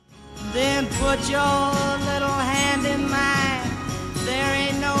Then put your little hand in mine. There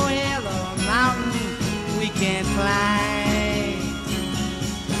ain't no hill or mountain we can't climb.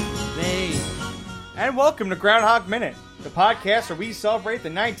 Babe. And welcome to Groundhog Minute, the podcast where we celebrate the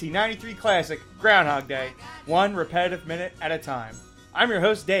 1993 classic Groundhog Day, one repetitive minute at a time. I'm your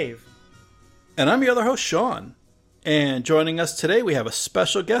host, Dave. And I'm your other host, Sean. And joining us today, we have a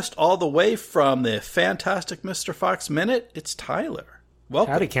special guest all the way from the fantastic Mr. Fox Minute. It's Tyler.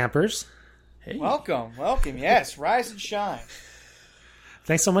 Welcome. Howdy, campers. Hey. Welcome. Yes, rise and shine.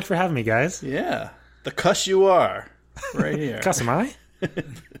 Thanks so much for having me, guys. Yeah. The cuss you are. Right here. Cuss am I?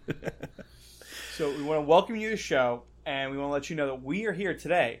 So we want to welcome you to the show, and we want to let you know that we are here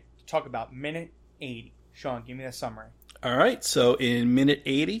today to talk about Minute 80. Sean, give me a summary. All right. So in Minute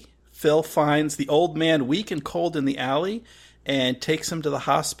 80, Phil finds the old man weak and cold in the alley and takes him to the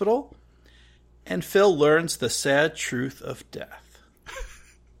hospital. And Phil learns the sad truth of death.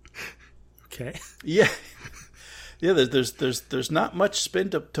 Okay. Yeah. Yeah, there's not much spin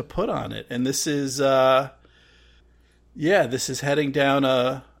to put on it. And this is this is heading down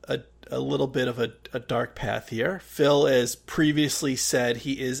a little bit of a dark path here. Phil, as previously said,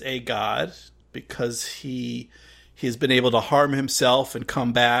 he is a god because he has been able to harm himself and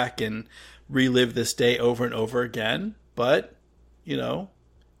come back and relive this day over and over again. But, you know,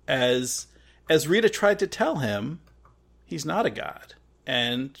 as Rita tried to tell him, he's not a god.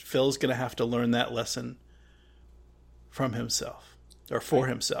 And Phil's going to have to learn that lesson from himself, or for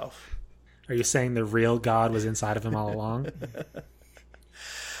himself. Are you saying the real God was inside of him all along?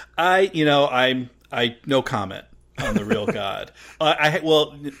 I no comment on the real God.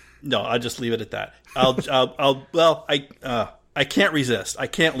 I'll just leave it at that. I can't resist. I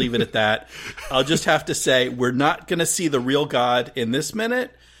can't leave it at that. I'll just have to say we're not going to see the real God in this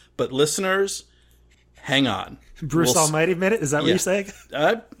minute, but listeners, hang on. Bruce Almighty Minute? Is that what you're saying?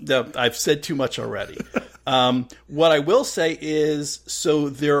 No, I've said too much already. What I will say is, so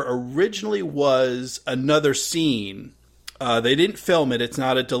there originally was another scene. They didn't film it. It's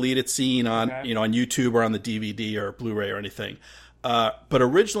not a deleted scene on on YouTube or on the DVD or Blu-ray or anything. But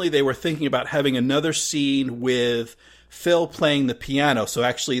originally they were thinking about having another scene with Phil playing the piano. So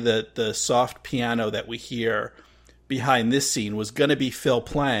actually the soft piano that we hear behind this scene was going to be Phil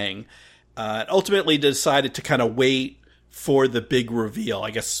playing. Ultimately decided to kind of wait for the big reveal.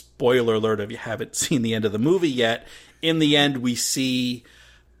 I guess spoiler alert if you haven't seen the end of the movie yet. In the end, we'll see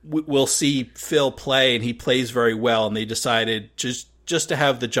Phil play, and he plays very well. And they decided just to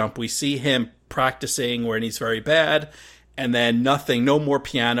have the jump. We see him practicing when he's very bad, and then no more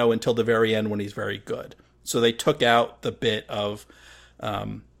piano until the very end when he's very good. So they took out the bit of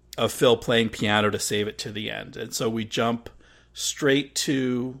Phil playing piano to save it to the end. And so we jump straight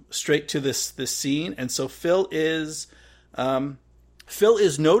to this scene, and so Phil is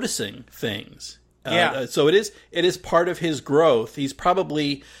noticing things. So it is part of his growth. He's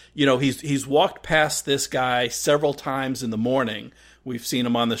probably he's walked past this guy several times in the morning. We've seen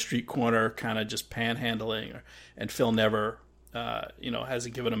him on the street corner, kind of just panhandling, and Phil never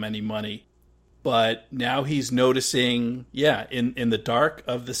hasn't given him any money. But now he's noticing, in the dark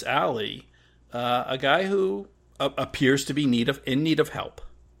of this alley, a guy who appears to be in need of help.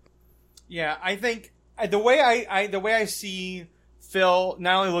 Yeah, I think the way I see Phil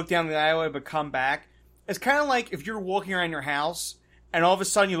not only look down the alleyway but come back, it's kind of like if you're walking around your house and all of a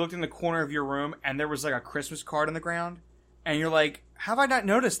sudden you looked in the corner of your room and there was like a Christmas card on the ground, and you're like, "How have I not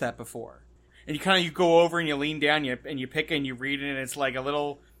noticed that before?" And you go over and you lean down, and you pick it and you read it, and it's like a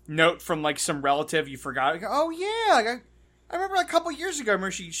little note from like some relative you forgot. Like, oh yeah, like I remember a couple years ago,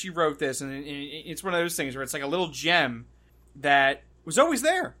 she wrote this, and it's one of those things where it's like a little gem that was always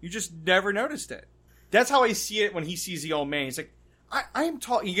there. You just never noticed it. That's how I see it when he sees the old man. He's like, I'm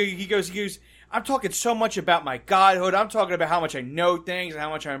talking. He goes, I'm talking so much about my godhood. I'm talking about how much I know things and how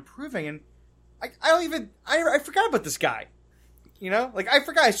much I'm improving, and I forgot about this guy. I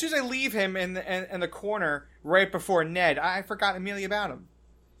forgot as soon as I leave him in the corner right before Ned. I forgot immediately about him.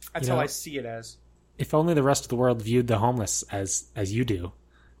 That's how I see it as. If only the rest of the world viewed the homeless as you do.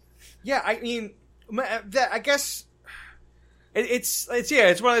 Yeah, I mean, I guess it's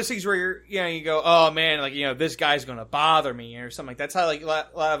one of those things where you go, oh man, this guy's gonna bother me or something. That's how a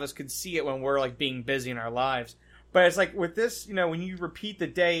lot of us could see it when we're being busy in our lives. But it's like with this, when you repeat the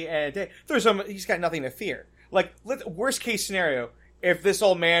day, he's got nothing to fear. Worst case scenario, if this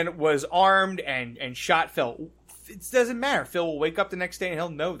old man was armed and shot Phil, it doesn't matter. Phil will wake up the next day and he'll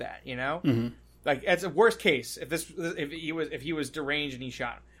know that, Mm-hmm. It's a worst case if he was deranged and he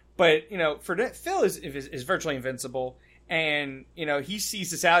shot him. But for Phil is virtually invincible, and he sees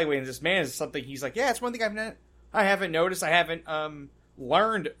this alleyway and this man is something. He's like, yeah, it's one thing I haven't noticed. I haven't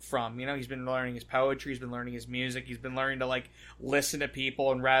learned from. He's been learning his poetry, he's been learning his music, he's been learning to like listen to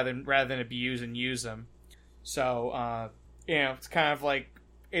people and rather than abuse and use them. So it's kind of like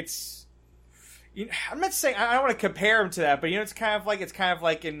I'm not saying I don't want to compare him to that, but it's kind of like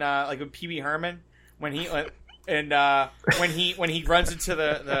in like with Pee Wee Herman when he when he runs into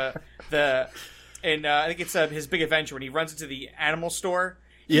the I think it's his big adventure when he runs into the animal store.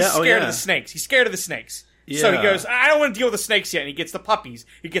 He's scared of the snakes. He's scared of the snakes. Yeah. So he goes, I don't want to deal with the snakes yet. And he gets the puppies.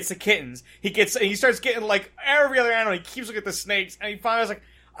 He gets the kittens. And he starts getting like every other animal. He keeps looking at the snakes. And he finally is like,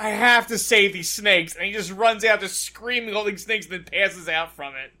 I have to save these snakes. And he just runs out just screaming all these snakes and then passes out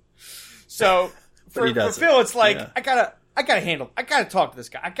from it. So for Phil, it's like, I gotta handle him. I gotta talk to this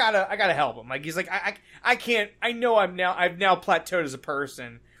guy. I gotta help him. Like he's like, I can't, I know I've now plateaued as a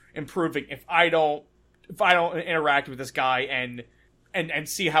person, improving if I don't interact with this guy and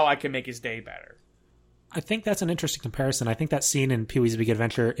see how I can make his day better. I think that's an interesting comparison. I think that scene in Pee-wee's Big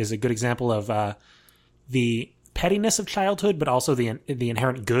Adventure is a good example of the pettiness of childhood, but also the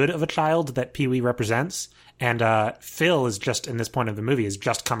inherent good of a child that Pee-wee represents. And Phil is just, in this point of the movie, is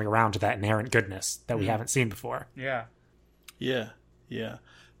just coming around to that inherent goodness that we haven't seen before. Yeah. Yeah.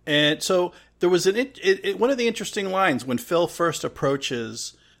 And so there was one of the interesting lines when Phil first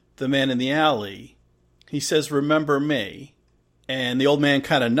approaches the man in the alley. He says, "Remember me?" And the old man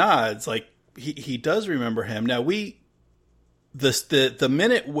kind of nods, like he does remember him. Now the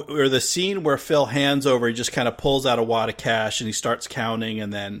minute or the scene where Phil hands over, he just kind of pulls out a wad of cash and he starts counting,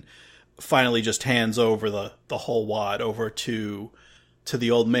 and then finally just hands over the whole wad over to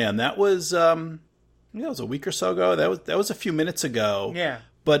the old man. That was that was a week or so ago. That was a few minutes ago. Yeah.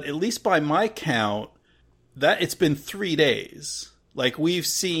 But at least by my count, that it's been 3 days. Like we've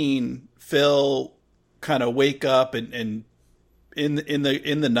seen Phil kind of wake up and in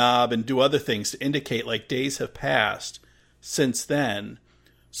the knob and do other things to indicate like days have passed since then.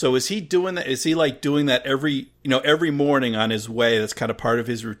 So is he doing that? Is he like doing that every morning on his way? That's kind of part of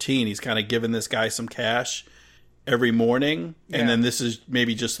his routine. He's kind of giving this guy some cash every morning. Yeah. And then this is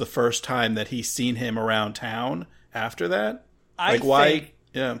maybe just the first time that he's seen him around town after that. Why?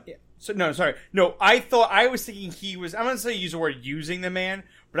 Yeah. So no, sorry. No, I was thinking he was, I'm going to say use the word using the man,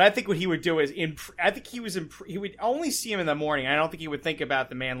 but I think what he would do is he would only see him in the morning. I don't think he would think about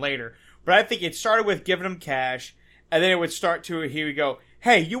the man later, but I think it started with giving him cash, and then it would start to, he would go,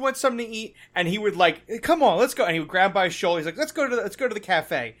 "Hey, you want something to eat?" And he would like, "Come on, let's go." And he would grab by his shoulder. He's like, let's go to the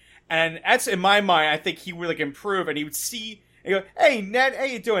cafe. And that's, in my mind, I think he would like improve, and he would see and go, "Hey, Ned, how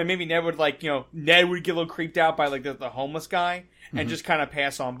you doing?" Maybe Ned would like, Ned would get a little creeped out by like the homeless guy and just kind of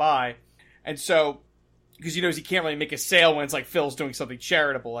pass on by. And so, because he knows he can't really make a sale when it's like Phil's doing something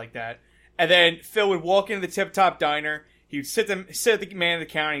charitable like that. And then Phil would walk into the Tip Top Diner. He would sit at the man at the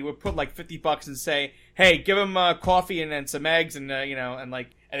counter. He would put like $50 and say, "Hey, give him coffee and then some eggs and and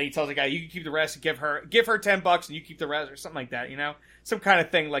then he tells the guy, you can keep the rest and give her $10 and you keep the rest," or something like that. Some kind of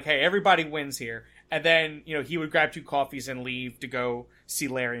thing like, "Hey, everybody wins here." And then he would grab 2 coffees and leave to go see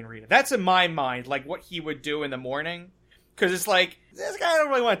Larry and Rita. That's in my mind like what he would do in the morning. Because it's like, this guy, I don't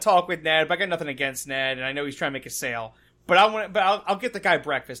really want to talk with Ned, but I got nothing against Ned, and I know he's trying to make a sale. But I'll get the guy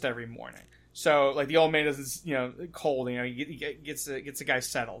breakfast every morning. So like the old man doesn't cold, he gets the guy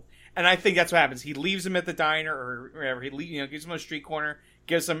settled. And I think that's what happens. He leaves him at the diner or wherever. He gives him a street corner,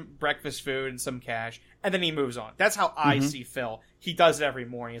 gives him breakfast food and some cash, and then he moves on. That's how I see Phil. He does it every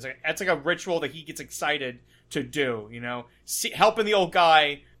morning. It's like that's like a ritual that he gets excited to do. Helping the old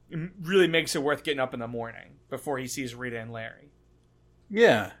guy really makes it worth getting up in the morning before he sees Rita and Larry.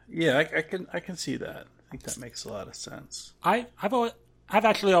 Yeah, I can see that. I think that makes a lot of sense. I've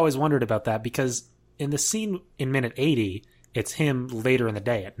actually always wondered about that because in the scene in minute 80, it's him later in the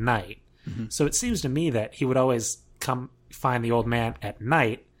day at night. Mm-hmm. So it seems to me that he would always come find the old man at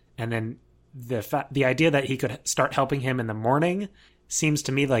night, and then the idea that he could start helping him in the morning seems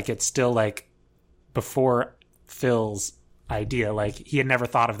to me like it's still like before Phil's idea. Like he had never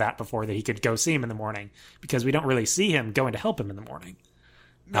thought of that before, that he could go see him in the morning, because we don't really see him going to help him in the morning.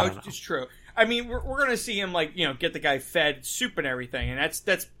 No, it's true. I mean, we're going to see him like, get the guy fed soup and everything. And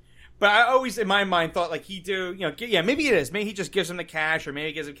that's, but I always in my mind thought like he'd do, maybe it is. Maybe he just gives him the cash, or maybe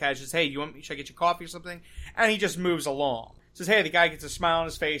he gives him cash and says, "Hey, should I get you coffee or something?" And he just moves along. Says, "Hey," the guy gets a smile on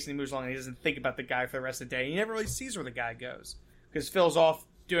his face and he moves along, and he doesn't think about the guy for the rest of the day. He never really sees where the guy goes because Phil's off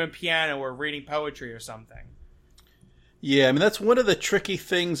doing piano or reading poetry or something. Yeah, I mean, that's one of the tricky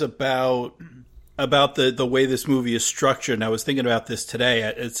things about the way this movie is structured. And I was thinking about this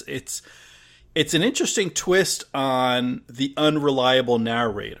today. It's an interesting twist on the unreliable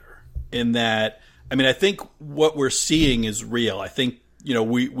narrator, in that, I mean, I think what we're seeing is real. I think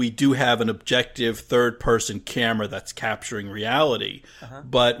we do have an objective third-person camera that's capturing reality,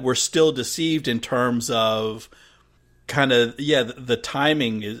 but we're still deceived in terms of kind of, the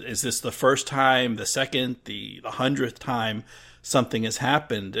timing. Is this the first time, the second, the 100th time something has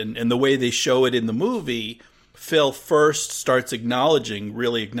happened? And the way they show it in the movie, Phil first starts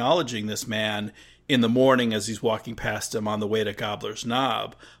really acknowledging this man in the morning as he's walking past him on the way to Gobbler's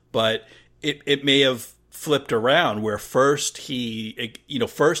Knob. But it may have flipped around where first he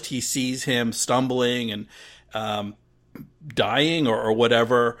sees him stumbling and dying or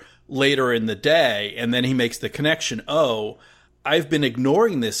whatever later in the day, and then he makes the connection, oh, I've been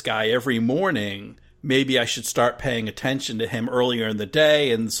ignoring this guy every morning. Maybe I should start paying attention to him earlier in the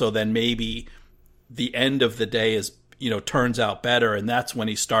day, and so then maybe the end of the day is, turns out better, and that's when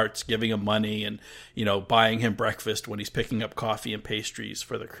he starts giving him money and, buying him breakfast when he's picking up coffee and pastries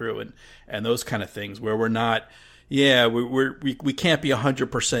for the crew and those kind of things where we're not, we can't be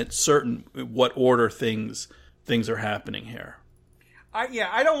 100% certain what order things are happening here.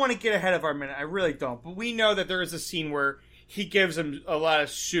 I don't want to get ahead of our minute. I really don't. But we know that there is a scene where he gives him a lot of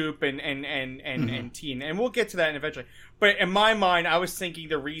soup and tea, and we'll get to that eventually. But in my mind, I was thinking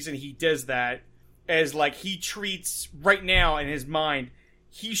the reason he does that is like he treats, right now in his mind,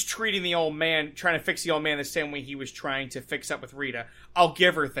 he's treating the old man, trying to fix the old man the same way he was trying to fix up with Rita. I'll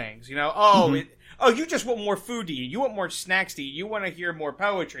give her things, you just want more food to eat. You want more snacks to eat. You want to hear more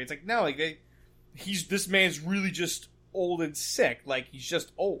poetry. It's like, no, this man's really just old and sick. Like, he's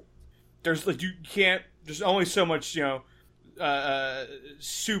just old. There's only so much,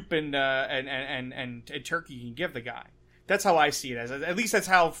 soup and turkey you can give the guy. That's how I see it as. At least that's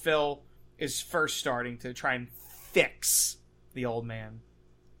how Phil is first starting to try and fix the old man.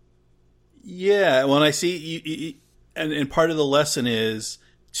 Yeah, when I see and part of the lesson is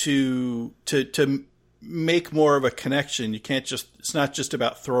to make more of a connection. You can't it's not just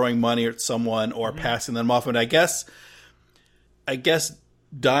about throwing money at someone or passing them off. And I guess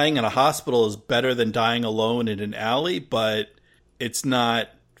dying in a hospital is better than dying alone in an alley, but it's not,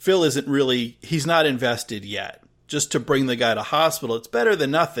 Phil isn't really, he's not invested yet. Just to bring the guy to hospital, it's better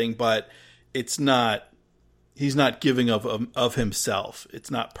than nothing, but it's not, he's not giving of himself. It's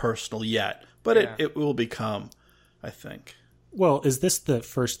not personal yet, but it will become, I think. Well, is this the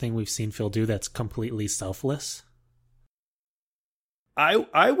first thing we've seen Phil do that's completely selfless?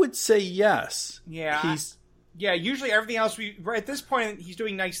 I would say yes. Yeah. Usually everything else at this point he's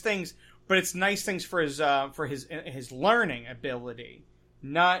doing nice things, but it's nice things for his learning ability,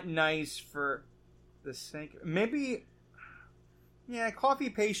 not nice for the sake. Maybe, coffee,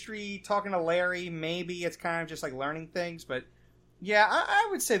 pastry, talking to Larry. Maybe it's kind of just like learning things, but I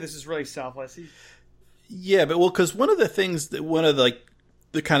would say this is really selfless. Yeah, but because one of the things that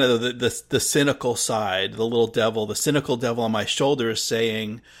the kind of the cynical side, the little devil, the cynical devil on my shoulder is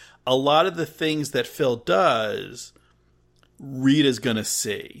saying, a lot of the things that Phil does, Rita's going to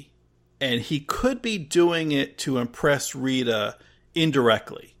see. And he could be doing it to impress Rita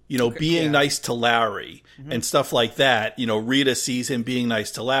indirectly. Being nice to Larry and stuff like that. Rita sees him being nice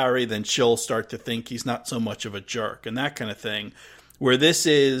to Larry, then she'll start to think he's not so much of a jerk and that kind of thing. Where this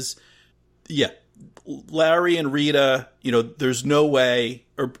is, Larry and Rita, there's no way,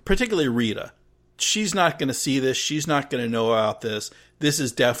 or particularly Rita, she's not going to see this. She's not going to know about this. This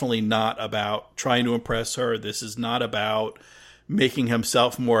is definitely not about trying to impress her. This is not about making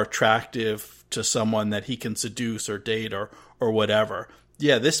himself more attractive to someone that he can seduce or date or whatever.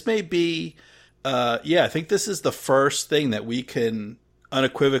 Yeah, this may be, I think this is the first thing that we can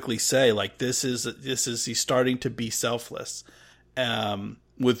unequivocally say, like, this is he's starting to be selfless,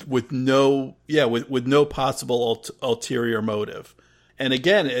 with no possible ulterior motive. And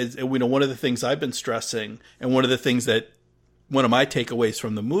again, one of the things I've been stressing, and one of the things that one of my takeaways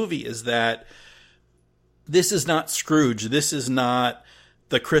from the movie is that this is not Scrooge. This is not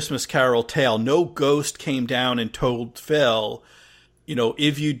the Christmas Carol tale. No ghost came down and told Phil,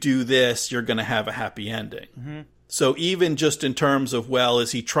 if you do this, you're going to have a happy ending. Mm-hmm. So even just in terms of,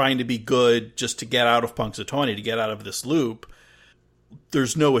 is he trying to be good just to get out of Punxsutawney, to get out of this loop?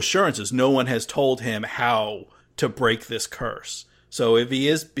 There's no assurances. No one has told him how to break this curse. So if he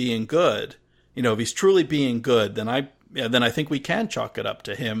is being good, if he's truly being good, then I think we can chalk it up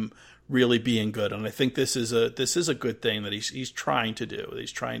to him really being good. And I think this is a good thing that he's trying to do.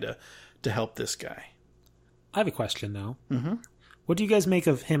 He's trying to help this guy. I have a question though. Mm-hmm. What do you guys make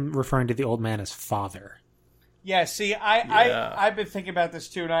of him referring to the old man as father? Yeah, see, I've been thinking about this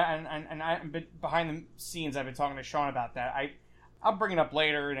too, and I've been behind the scenes. I've been talking to Sean about that. I'll bring it up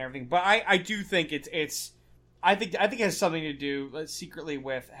later and everything, but I do think I think it has something to do secretly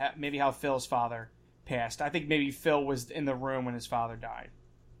with maybe how Phil's father passed. I think maybe Phil was in the room when his father died.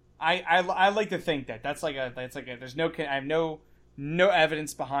 I like to think that's like a there's no I have no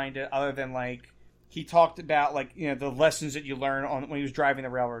evidence behind it other than like he talked about like the lessons that you learn on when he was driving the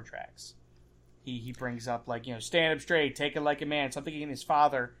railroad tracks. He brings up like stand up straight, take it like a man. So I'm thinking his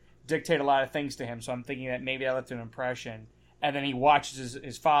father dictated a lot of things to him. So I'm thinking that maybe that left an impression. And then he watches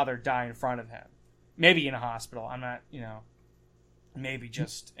his father die in front of him, maybe in a hospital. I'm not maybe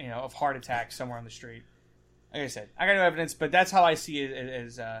just of heart attack somewhere on the street. Like I said, I got no evidence, but that's how I see it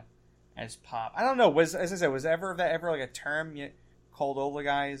as Pop. I don't know. Was that ever like a term you called older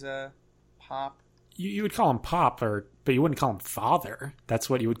guys Pop? You would call him Pop, but you wouldn't call him Father. That's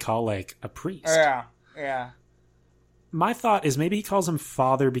what you would call like a priest. Yeah. My thought is maybe he calls him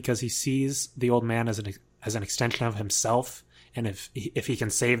Father because he sees the old man as an extension of himself, and if he can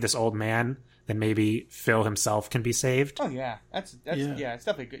save this old man, then maybe Phil himself can be saved. Oh yeah, that's it's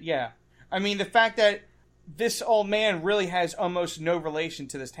definitely good. Yeah, I mean the fact that this old man really has almost no relation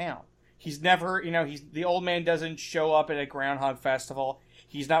to this town. He's never, the old man doesn't show up at a Groundhog festival.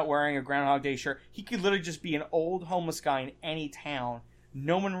 He's not wearing a Groundhog Day shirt. He could literally just be an old homeless guy in any town.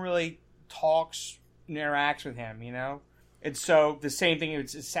 No one really talks, interacts with him, And so the same thing.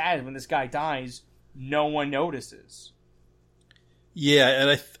 It's sad when this guy dies. No one notices. Yeah,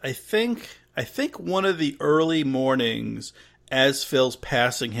 and I think one of the early mornings, as Phil's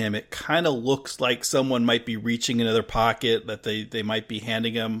passing him, it kind of looks like someone might be reaching into their pocket, that they might be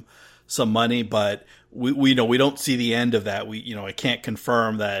handing him some money, but we don't see the end of that. I can't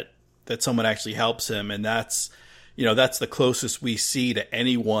confirm that someone actually helps him, and that's the closest we see to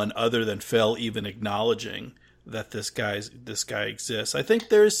anyone other than Phil even acknowledging that this guy exists. I think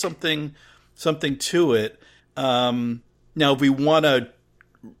there is something to it. Now, if we want to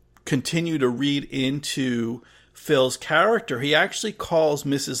continue to read into Phil's character, he actually calls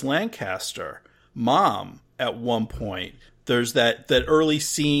Mrs. Lancaster Mom at one point. There's that early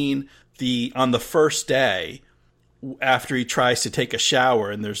scene on the first day after he tries to take a shower,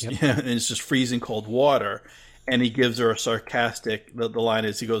 and and it's just freezing cold water, and he gives her a sarcastic. The line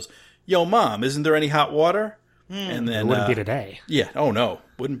is, he goes, "Yo, Mom, isn't there any hot water?" And then it wouldn't be today. Yeah. Oh no,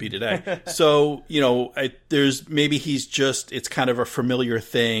 wouldn't be today. So there's maybe it's kind of a familiar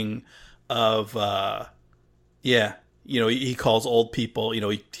thing of he calls old people. I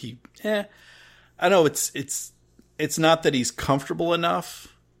know it's not that he's comfortable enough.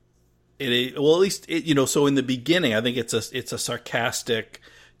 At least so in the beginning, I think it's a sarcastic,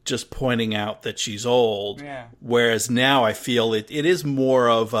 just pointing out that she's old. Yeah. Whereas now I feel it is more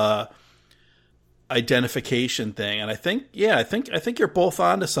of a identification thing, and I think you're both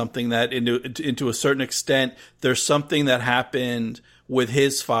onto something, that into a certain extent there's something that happened with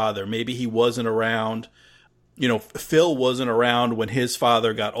his father. Maybe he wasn't around. Phil wasn't around when his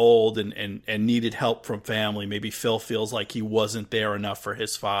father got old and needed help from family. Maybe Phil feels like he wasn't there enough for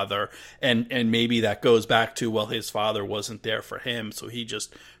his father, and maybe that goes back to, well, his father wasn't there for him, so he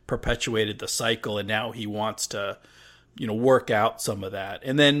just perpetuated the cycle, and now he wants to work out some of that.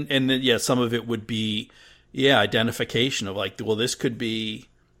 And then some of it would be, identification of like, well, this could be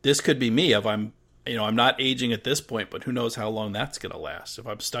me if I'm not aging at this point, but who knows how long that's going to last. If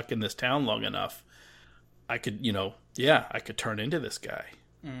I'm stuck in this town long enough, I could, I could turn into this guy.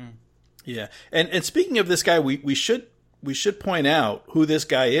 Mm. Yeah. And speaking of this guy, we should point out who this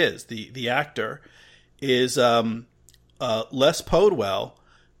guy is. The actor is, Les Podwell.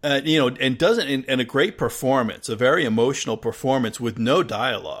 And doesn't in a great performance, a very emotional performance with no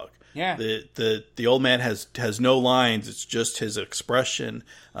dialogue. Yeah. The old man has no lines. It's just his expression.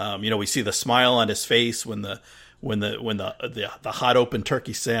 We see the smile on his face when the hot open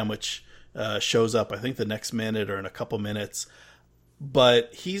turkey sandwich shows up. I think the next minute or in a couple minutes.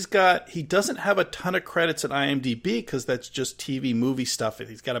 But he doesn't have a ton of credits at IMDb because that's just TV movie stuff.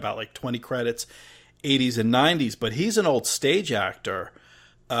 He's got about like 20 credits, 80s and 90s. But he's an old stage actor.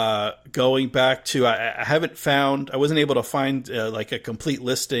 Going back to, I wasn't able to find like a complete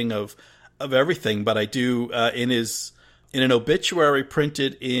listing of everything, but I do in an obituary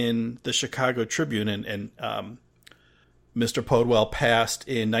printed in the Chicago Tribune, and Mr. Podwell passed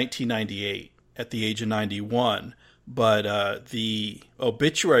in 1998 at the age of 91. But the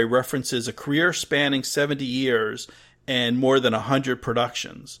obituary references a career spanning 70 years and more than 100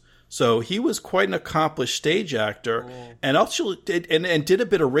 productions. So he was quite an accomplished stage actor, and also did a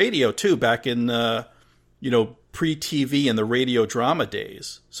bit of radio too back in pre-TV and the radio drama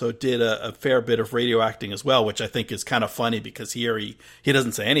days. So did a fair bit of radio acting as well, which I think is kind of funny because here he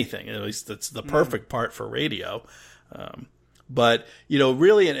doesn't say anything. At least that's the perfect part for radio. But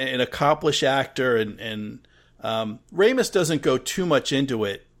really an accomplished actor, and Ramis doesn't go too much into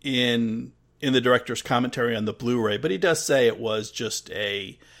it in in the director's commentary on the Blu-ray, but he does say it was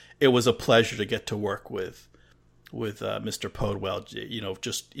a pleasure to get to work with Mr. Podwell,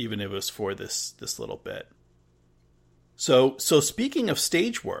 just even if it was for this little bit. So speaking of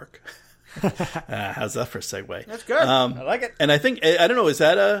stage work, how's that for a segue? That's good. I like it. And I think, I don't know, is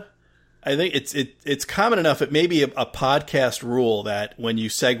that I think it's common enough. It may be a podcast rule that when you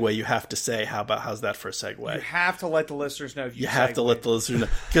segue, you have to say, how's that for a segue? You have to let the listeners know. You have to let the listeners know.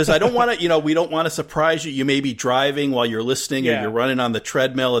 Because I don't want to, we don't want to surprise you. You may be driving while you're listening, or you're running on the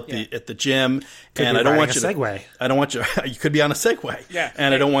treadmill at the gym. And I don't want you to segue. I don't want you. You could be on a Segway. Yeah.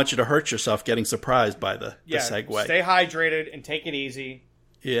 And I don't want you to hurt yourself getting surprised by the Segway. Stay hydrated and take it easy.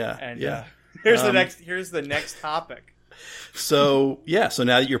 Yeah. And here's the next topic. So now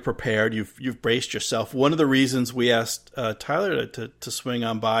that you're prepared, you've braced yourself. One of the reasons we asked Tyler to swing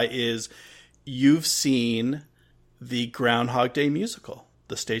on by is you've seen the Groundhog Day musical,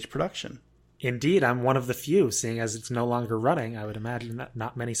 the stage production. Indeed, I'm one of the few, seeing as it's no longer running. I would imagine that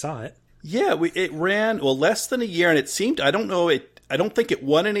not many saw it. Yeah, it ran less than a year, and it seemed, I don't think it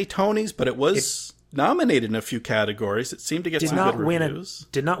won any Tonys, but it was nominated in a few categories. It seemed to get some good reviews.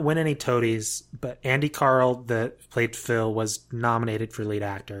 Did not win any Tonys, but Andy Karl, that played Phil, was nominated for lead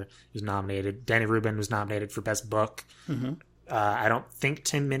actor. He was nominated. Danny Rubin was nominated for Best Book. Mm-hmm. I don't think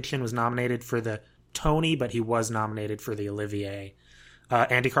Tim Minchin was nominated for the Tony, but he was nominated for the Olivier.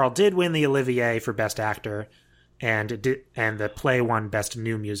 Andy Karl did win the Olivier for Best Actor, and the play won Best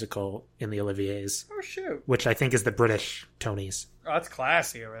New Musical in the Oliviers. Oh, shoot. Which I think is the British Tonys. Oh, that's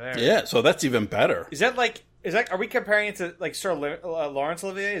classy over there. Yeah, so that's even better. Are we comparing it to like Sir Laurence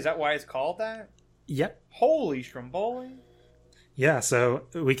Olivier? Is that why it's called that? Yep. Holy Stromboli. Yeah, so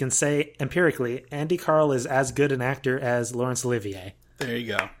we can say empirically, Andy Karl is as good an actor as Laurence Olivier. There you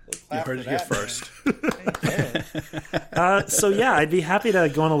go. You heard it here first. So yeah, I'd be happy to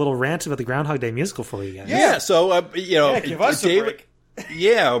go on a little rant about the Groundhog Day musical for you guys. Yeah, so give us a break.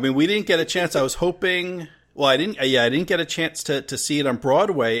 Yeah, I mean, we didn't get a chance. I was hoping. Well, I didn't get a chance to see it on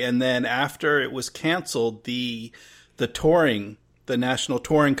Broadway, and then after it was canceled, the national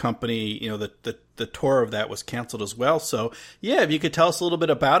touring company, the tour of that was canceled as well. So yeah, if you could tell us a little bit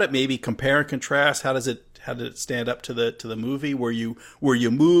about it, maybe compare and contrast. How did it stand up to the movie? Were you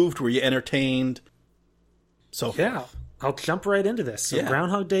moved? Were you entertained? So yeah, I'll jump right into this. So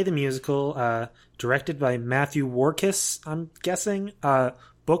Groundhog Day the musical, directed by Matthew Warchus, I'm guessing.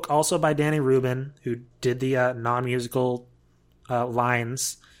 Book also by Danny Rubin, who did the non-musical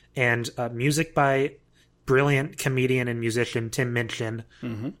lines, and music by brilliant comedian and musician Tim Minchin,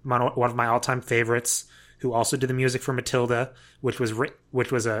 one of my all-time favorites, who also did the music for Matilda, which was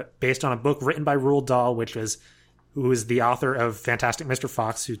based on a book written by Roald Dahl, who is the author of Fantastic Mr.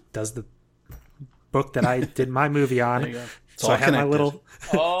 Fox, who does the book that I did my movie on. So I have my little...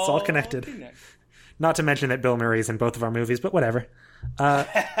 It's all connected. Not to mention that Bill Murray's in both of our movies, but whatever.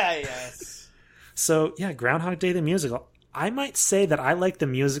 Yes. So, yeah, Groundhog Day the musical. I might say that I like the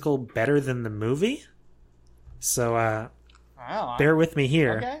musical better than the movie. So, bear with me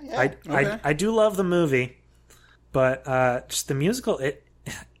here. Okay, yeah. I do love the movie, but just the musical,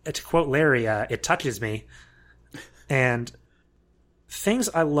 to quote Larry, it touches me. And things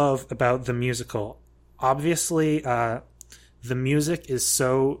I love about the musical, obviously, the music is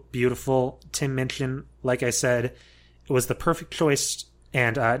so beautiful. Tim Minchin, like I said, it was the perfect choice.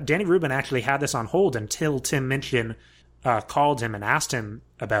 And Danny Rubin actually had this on hold until Tim Minchin called him and asked him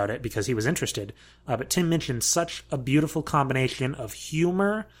about it because he was interested. But Tim Minchin, such a beautiful combination of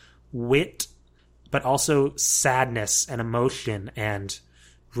humor, wit, but also sadness and emotion and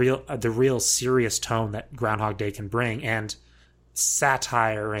the real serious tone that Groundhog Day can bring, and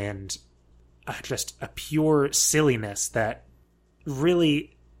satire and just a pure silliness that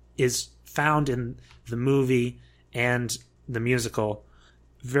really is found in the movie and the musical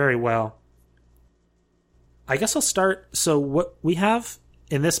very well. I guess I'll start. So what we have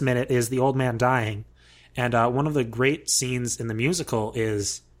in this minute is the old man dying, and one of the great scenes in the musical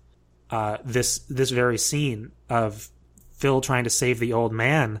is this very scene of Phil trying to save the old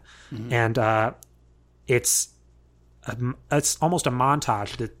man, and it's almost a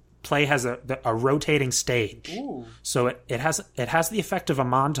montage. The play has a rotating stage. Ooh. So it has the effect of a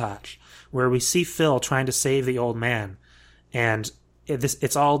montage where we see Phil trying to save the old man, and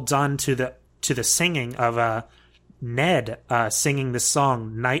it's all done to the singing of Ned singing the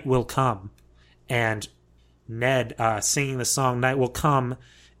song "Night Will Come," and Ned singing the song "Night Will Come"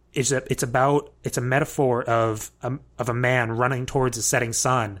 it's a metaphor of a man running towards the setting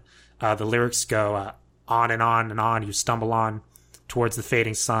sun. The lyrics go on and on and on. You stumble on towards the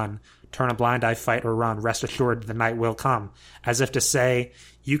fading sun. Turn a blind eye, fight or run. Rest assured the night will come. As if to say,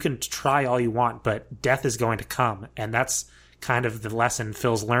 you can try all you want, but death is going to come. And that's kind of the lesson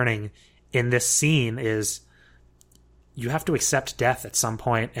Phil's learning in this scene is you have to accept death at some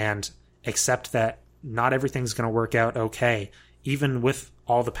point and accept that not everything's going to work out okay. Even with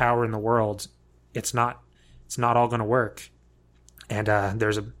all the power in the world, it's not all going to work. And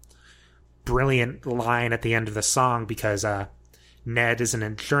there's a brilliant line at the end of the song because Ned is an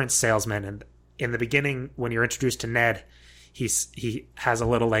insurance salesman, and in the beginning, when you're introduced to Ned, he has a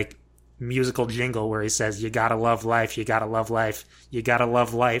little like musical jingle where he says, "You gotta love life, you gotta love life, you gotta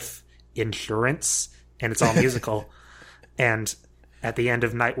love life, insurance," and it's all musical. And at the end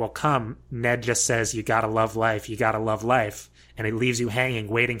of Night Will Come, Ned just says, "You gotta love life, you gotta love life," and he leaves you hanging,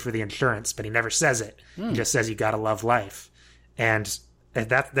 waiting for the insurance, but he never says it. He just says, "You gotta love life," and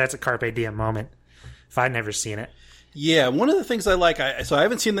that's a Carpe Diem moment. If I'd never seen it. Yeah, one of the things I like, so I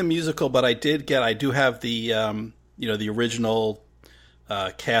haven't seen the musical, but I do have the, the original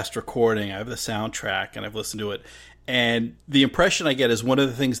cast recording. I have the soundtrack, and I've listened to it. And the impression I get is one of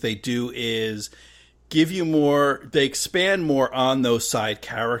the things they do is give you more, they expand more on those side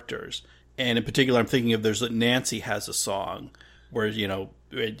characters. And in particular, I'm thinking of Nancy has a song where,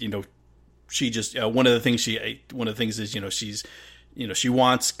 she just, one of the things is, she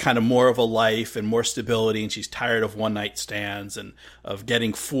wants kind of more of a life and more stability, and she's tired of one night stands and of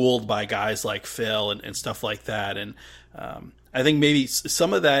getting fooled by guys like Phil and stuff like that. And I think maybe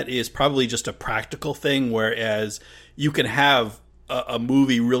some of that is probably just a practical thing, whereas you can have a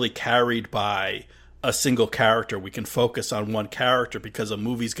movie really carried by a single character. We can focus on one character because a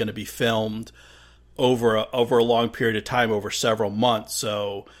movie's going to be filmed over a long period of time, over several months.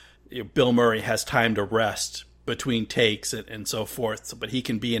 So Bill Murray has time to rest between takes and so forth, but he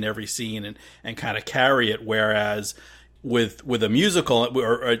can be in every scene and kind of carry it. Whereas with a musical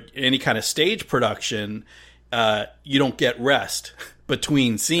or any kind of stage production, you don't get rest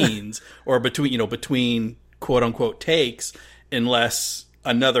between scenes or between quote unquote takes unless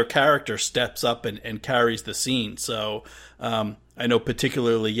another character steps up and carries the scene. So I know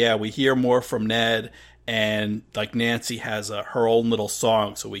particularly, we hear more from Ned, and like Nancy has her own little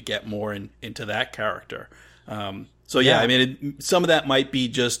song, so we get more into that character. I mean, some of that might be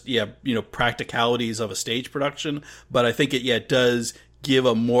just, practicalities of a stage production, but I think it does give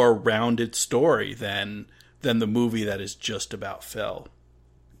a more rounded story than the movie that is just about Phil.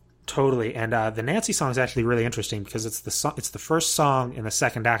 Totally. And the Nancy song is actually really interesting because it's the first song in the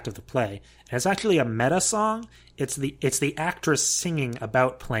second act of the play. And it's actually a meta song. It's the actress singing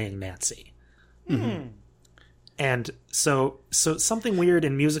about playing Nancy. Mm-hmm. And so something weird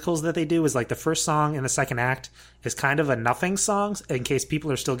in musicals that they do is like the first song in the second act is kind of a nothing song in case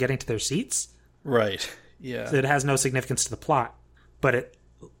people are still getting to their seats. Right. Yeah. So it has no significance to the plot. But it,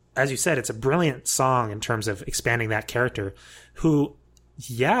 as you said, it's a brilliant song in terms of expanding that character who,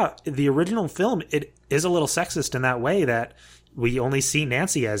 the original film, it is a little sexist in that way that we only see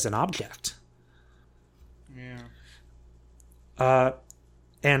Nancy as an object. Yeah.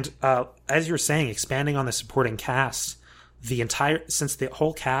 And as you're saying, expanding on the supporting cast, since the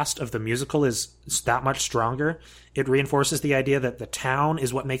whole cast of the musical is that much stronger, it reinforces the idea that the town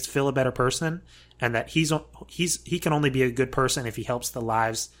is what makes Phil a better person, and that he can only be a good person if he helps the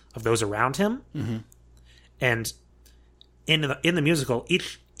lives of those around him. Mm-hmm. And in the musical,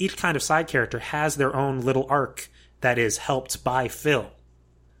 each kind of side character has their own little arc that is helped by Phil.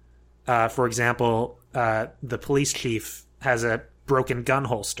 For example, the police chief has a broken gun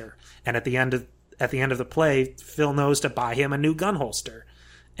holster, and at the end of the play, Phil knows to buy him a new gun holster.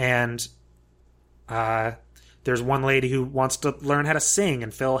 And there's one lady who wants to learn how to sing,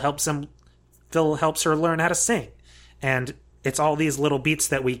 and Phil helps her learn how to sing. And it's all these little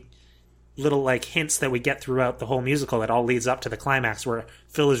beats little like hints that we get throughout the whole musical that all leads up to the climax where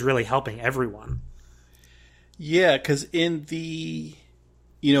Phil is really helping everyone. Yeah, because in the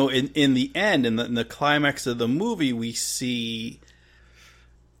in the end, in the climax of the movie, we see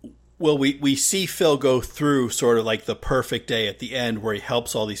Phil go through sort of like the perfect day at the end where he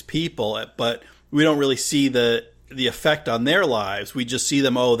helps all these people, but we don't really see the effect on their lives. We just see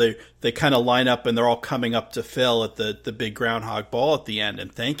them, they kind of line up and they're all coming up to Phil at the big Groundhog ball at the end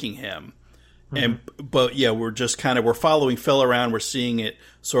and thanking him. Mm-hmm. We're following Phil around. We're seeing it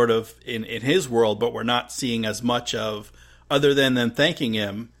sort of in his world, but we're not seeing as much of, other than them thanking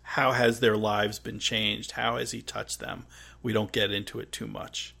him, how has their lives been changed? How has he touched them? We don't get into it too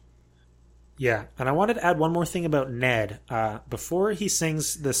much. Yeah, and I wanted to add one more thing about Ned. Before he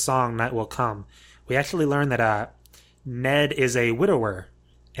sings this song, Night Will Come, we actually learn that Ned is a widower,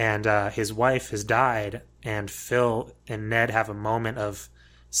 and his wife has died and Phil and Ned have a moment of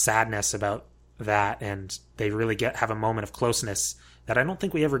sadness about that, and they really have a moment of closeness that I don't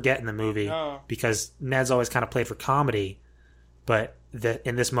think we ever get in the movie because Ned's always kind of played for comedy, but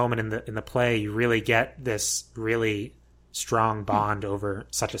in this moment in the play, you really get this really strong bond over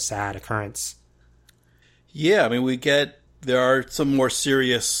such a sad occurrence. Yeah, I mean, there are some more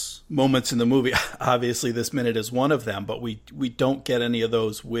serious moments in the movie. Obviously, this minute is one of them, but we don't get any of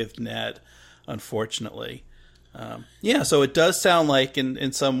those with Ned, unfortunately. So it does sound like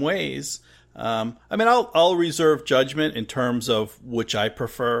in some ways. I mean, I'll reserve judgment in terms of which I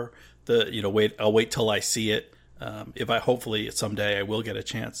prefer. I'll wait till I see it. Hopefully someday I will get a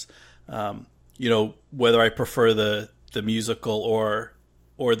chance. Whether I prefer the musical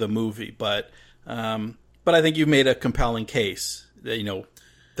or the movie, but I think you've made a compelling case that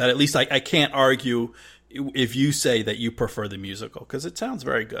at least I can't argue if you say that you prefer the musical, because it sounds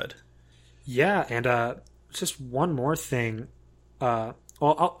very good. Yeah, and just one more thing.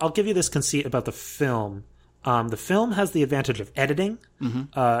 I'll give you this conceit about the film. The film has the advantage of editing.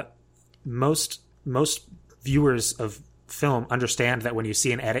 Mm-hmm. Most viewers of film understand that when you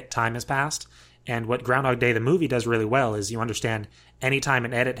see an edit, time has passed. And what Groundhog Day, the movie, does really well is you understand any time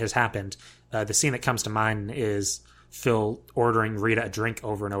an edit has happened. The scene that comes to mind is Phil ordering Rita a drink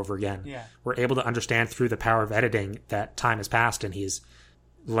over and over again. Yeah. We're able to understand through the power of editing that time has passed and he's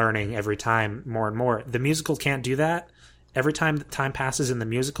learning every time more and more. The musical can't do that. Every time time passes in the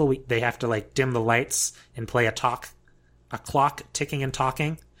musical, they have to dim the lights and play a clock ticking and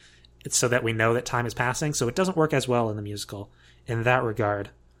talking. It's so that we know that time is passing. So it doesn't work as well in the musical in that regard.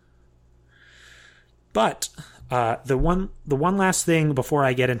 But the one last thing before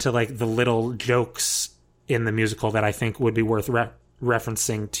I get into the little jokes in the musical that I think would be worth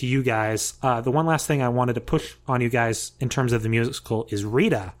referencing to you guys, the one last thing I wanted to push on you guys in terms of the musical is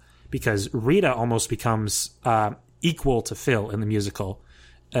Rita, because Rita almost becomes equal to Phil in the musical.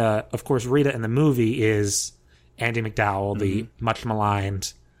 Of course, Rita in the movie is Andie MacDowell, the much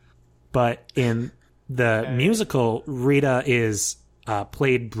maligned, but in the musical, Rita is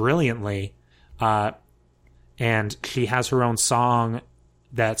played brilliantly. And she has her own song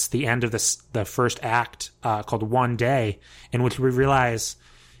that's the end of the first act called One Day, in which we realize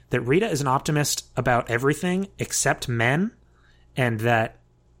that Rita is an optimist about everything except men, and that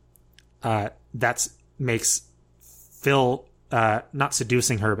makes Phil not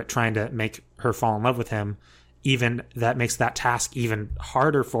seducing her, but trying to make her fall in love with him. Even that makes that task even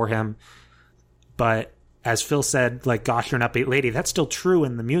harder for him. But as Phil said, gosh, you're an upbeat lady, that's still true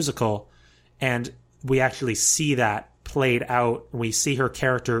in the musical. And we actually see that played out. We see her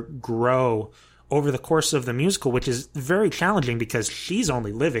character grow over the course of the musical, which is very challenging because she's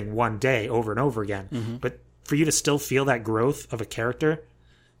only living one day over and over again. Mm-hmm. But for you to still feel that growth of a character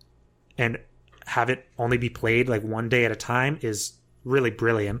and have it only be played one day at a time is really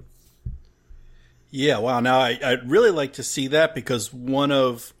brilliant. Yeah, wow. Now, I'd really like to see that, because one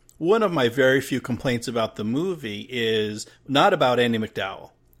of my very few complaints about the movie is not about Andie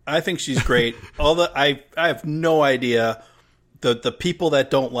MacDowell. I think she's great. I have no idea. The people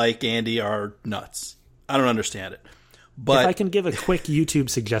that don't like Andie are nuts. I don't understand it. But if I can give a quick YouTube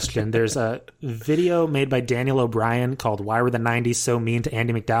suggestion, there's a video made by Daniel O'Brien called "Why Were the '90s So Mean to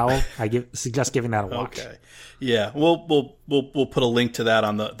Andie MacDowell?" I suggest giving that a watch. Okay, yeah, we'll put a link to that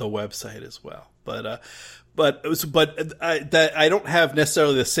on the website as well. But I don't have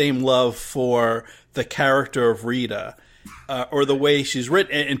necessarily the same love for the character of Rita. Or the way she's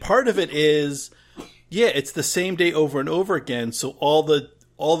written. And part of it is, it's the same day over and over again. So all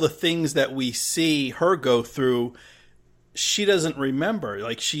the things that we see her go through, she doesn't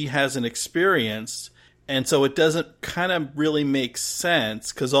remember. She hasn't experienced. And so it doesn't kind of really make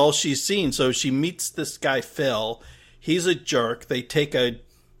sense, because all she's seen. So she meets this guy, Phil. He's a jerk. They take a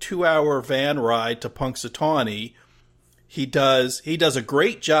 2-hour van ride to Punxsutawney. He does a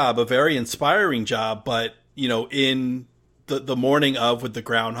great job, a very inspiring job, but in the morning of, with the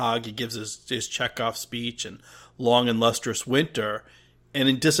groundhog, he gives his Chekhov speech and Long and Lustrous Winter, and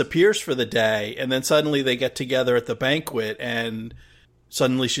it disappears for the day, and then suddenly they get together at the banquet, and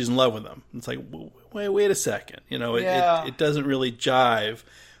suddenly she's in love with him. It's wait a second. It doesn't really jive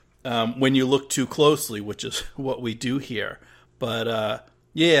when you look too closely, which is what we do here. But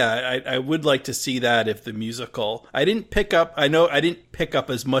I would like to see that if the musical. I didn't pick up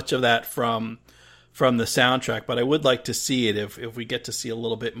as much of that from the soundtrack, but I would like to see it if we get to see a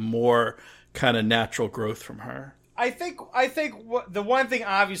little bit more kind of natural growth from her. I think the one thing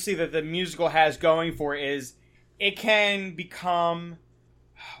obviously that the musical has going for is it can become,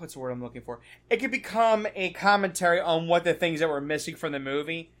 what's the word I'm looking for? It can become a commentary on what the things that were missing from the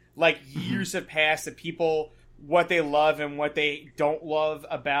movie. like years have passed and people, what they love and what they don't love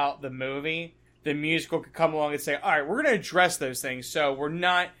about the movie, the musical could come along and say, all right, we're going to address those things. So we're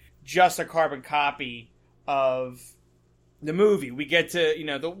not just a carbon copy of the movie. We get to, you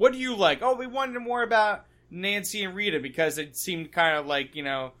know, what do you like? Oh, we wanted more about Nancy and Rita because it seemed kind of like, you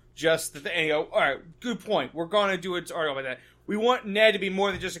know, just the thing. And you go, all right, good point. We're going to do an article about that. We want Ned to be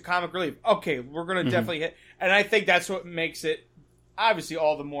more than just a comic relief. Okay, we're going to definitely hit. And I think that's what makes it, obviously,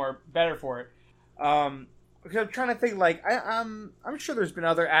 all the more better for it. Because I'm trying to think, like, I'm sure there's been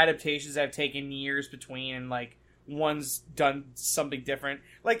other adaptations that have taken years between, and, like, one's done something different.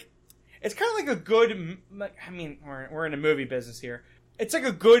 Like, it's kind of like a good, like, I mean, we're in a movie business here. It's like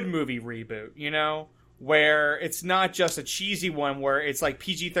a good movie reboot, you know? Where it's not just a cheesy one where it's like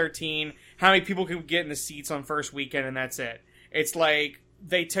PG-13, how many people can get in the seats on first weekend, and that's it. It's like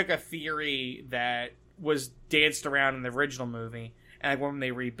they took a theory that was danced around in the original movie, and when they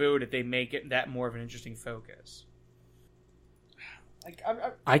reboot it, they make it that more of an interesting focus. Like,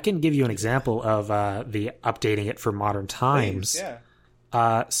 I can give you an example of the updating it for modern times.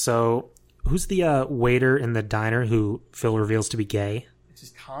 Yeah. So, who's the waiter in the diner who Phil reveals to be gay? It's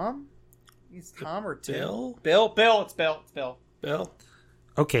just Tom? It's Tom or Tim? Bill? It's Bill. Bill?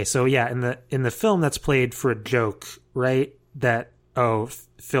 Okay, so yeah, in the film that's played for a joke, right? That,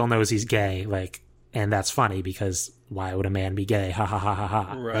 Phil knows he's gay, like, and that's funny because why would a man be gay? Ha ha ha ha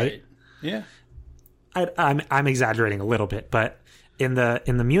ha. Right. Yeah. I'm exaggerating a little bit, but in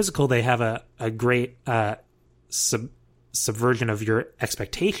the musical they have a great subversion of your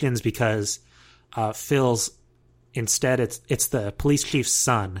expectations because Phil's instead it's the police chief's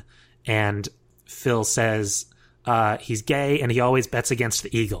son, and Phil says he's gay and he always bets against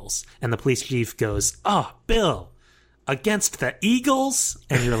the Eagles, and the police chief goes, "Oh, Bill, against the Eagles?"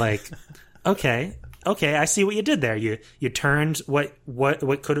 And you're like, okay, I see what you did there. You turned what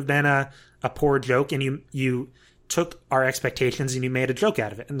could have been a poor joke, and you took our expectations and you made a joke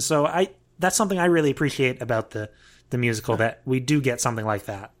out of it. And so that's something I really appreciate about the musical, that we do get something like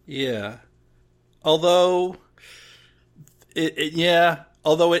that. Yeah. Although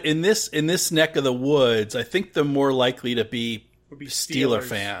in this neck of the woods, I think they're more likely to be Steeler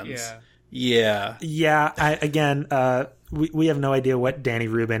fans. Yeah. Yeah. We have no idea what Danny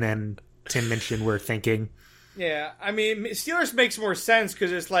Rubin and Tim Minchin were thinking. Yeah. I mean, Steelers makes more sense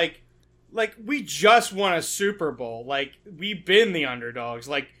because it's like we just won a Super Bowl. Like, we've been the underdogs.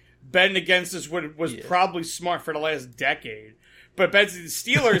 Like, betting against us was probably smart for the last decade. But betting the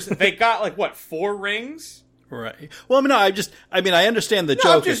Steelers, they got, like, what, 4 rings? Right. Well, I understand the joke.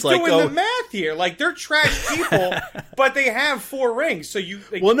 I'm just is like, doing the math here. Like, they're trash people, but they have 4 rings. So you.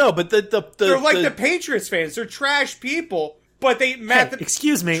 Like, well, no, but they're like the Patriots fans. They're trash people, but they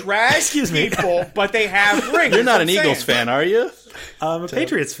excuse me, trash people, but they have rings. You're not an Eagles fan, are you? I'm a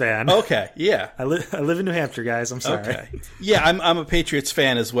Patriots fan. Okay, yeah. I live in New Hampshire, guys. I'm sorry. Okay. Yeah, I'm a Patriots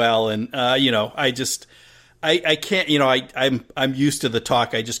fan as well, and I can't. I'm used to the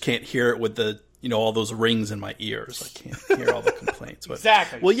talk. I just can't hear it with the all those rings in my ears. I can't hear all the complaints. But,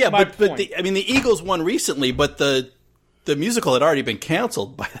 exactly. Well, yeah, but the Eagles won recently, but the musical had already been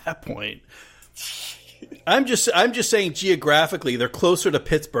canceled by that point. I'm just saying geographically they're closer to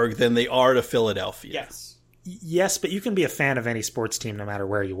Pittsburgh than they are to Philadelphia. Yes, but you can be a fan of any sports team no matter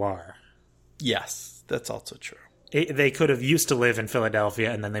where you are. Yes, that's also true. They could have used to live in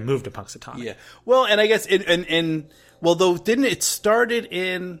Philadelphia and then they moved to Punxsutawney. Yeah. Well, and I guess didn't it started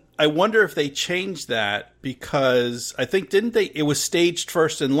in? I wonder if they changed that because I think it was staged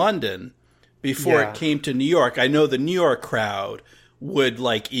first in London before it came to New York. I know the New York crowd would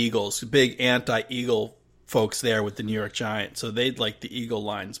like Eagles, big anti-Eagle folks there with the New York Giants, so they'd like the Eagle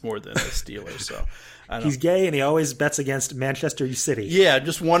lines more than the Steelers. So he's gay and he always bets against Manchester City. Yeah,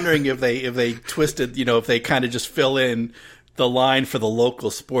 just wondering if they twisted, if they kind of just fill in the line for the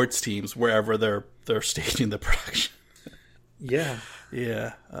local sports teams wherever they're staging the production. Yeah.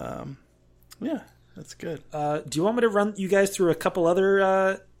 Yeah. Yeah, that's good. Do you want me to run you guys through a couple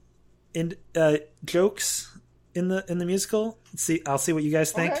other jokes in the musical? I'll see what you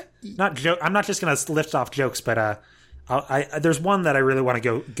guys think. Okay. I'm not just going to lift off jokes, but there's one that I really want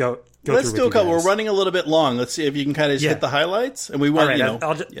to go Let's through do a couple. guys. We're running a little bit long. Let's see if you can kind of hit the highlights, and we want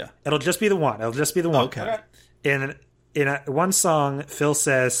It'll just be the one. Okay. In one song, Phil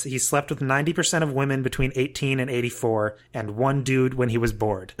says he slept with 90% of women between 18 and 84, and one dude when he was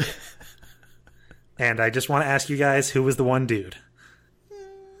bored. And I just want to ask you guys, who was the one dude?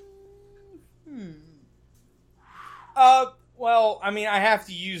 Well, I mean, I have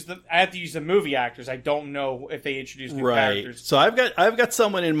to use the movie actors. I don't know if they introduced new characters. So I've got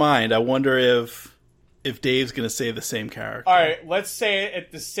someone in mind. I wonder if if Dave's going to say the same character. All right, let's say it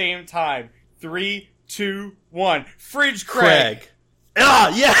at the same time. 3, 2, 1. Fridge Craig.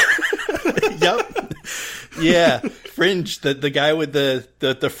 Ah, yeah. Yep. Yeah. Fringe, the guy with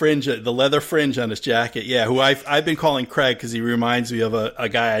the fringe, the leather fringe on his jacket. Yeah, who I've been calling Craig because he reminds me of a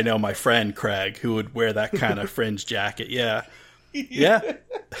guy I know, my friend Craig, who would wear that kind of fringe jacket. Yeah. Yeah.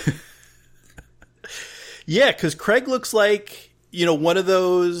 Yeah, because Craig looks like, one of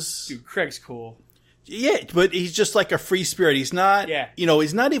those... Dude, Craig's cool. Yeah, but he's just like a free spirit. He's not, Yeah.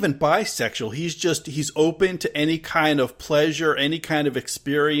 He's not even bisexual. He's open to any kind of pleasure, any kind of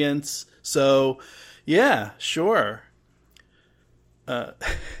experience. So, yeah, sure.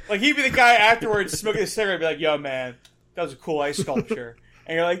 Like, he'd be the guy afterwards smoking a cigarette and be like, yo, man, that was a cool ice sculpture.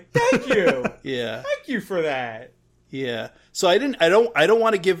 And you're like, thank you. Yeah. Thank you for that. Yeah. So I don't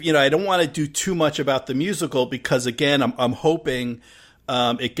want to give, I don't want to do too much about the musical because, again, I'm hoping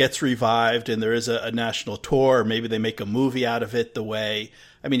it gets revived and there is a national tour. Or maybe they make a movie out of it the way,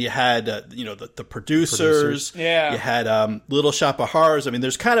 you had, the producers. Yeah. You had Little Shop of Horrors.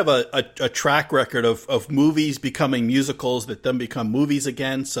 There's kind of a track record of movies becoming musicals that then become movies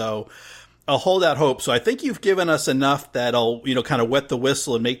again. So I'll hold out hope. So I think you've given us enough that'll, kind of wet the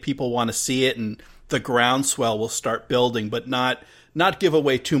whistle and make people want to see it, and the groundswell will start building, but not give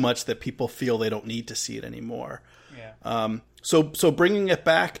away too much that people feel they don't need to see it anymore. Yeah. So bringing it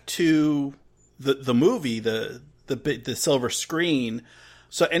back to the movie, the silver screen.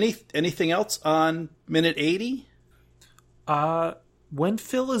 So anything else on minute 80? When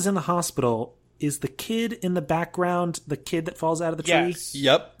Phil is in the hospital, is the kid in the background the kid that falls out of the tree? Yes.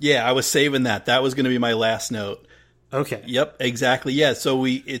 Yep. Yeah, I was saving that. That was going to be my last note. Okay. Yep, exactly. Yeah, so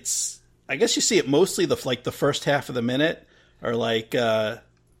I guess you see it mostly the first half of the minute, or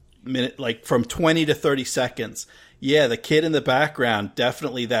minute, like from 20 to 30 seconds. Yeah, the kid in the background,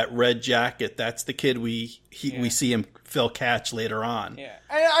 definitely that red jacket. That's the kid we see Phil catch later on.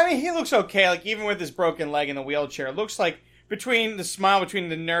 Yeah, he looks okay. Like, even with his broken leg in the wheelchair, it looks like between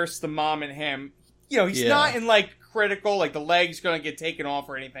the nurse, the mom, and him, he's not in like critical, like the leg's gonna get taken off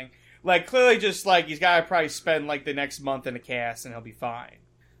or anything. Like, clearly, just like he's got to probably spend like the next month in a cast and he'll be fine.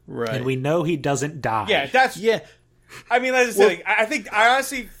 Right. And we know he doesn't die. Yeah, that's... Yeah. Let's say, like, I think, I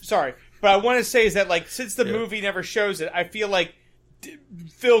honestly... Sorry, but I want to say is that, like, since the movie never shows it, I feel like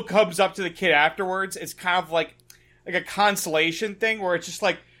Phil comes up to the kid afterwards. It's kind of like a consolation thing where it's just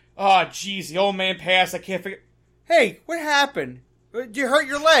like, oh, geez, the old man passed. I can't figure... Hey, what happened? You hurt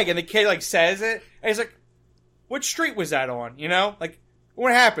your leg. And the kid, like, says it. And he's like, what street was that on? Like...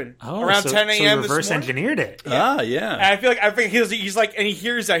 What happened? Around 10 a.m. So this reverse morning? engineered it. Ah, yeah. And I think he's like, and he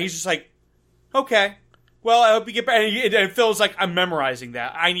hears that, he's just like, okay, well, I hope you get back. And Phil's like, I'm memorizing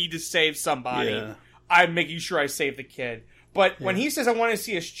that. I need to save somebody. Yeah. I'm making sure I save the kid. But when he says I want to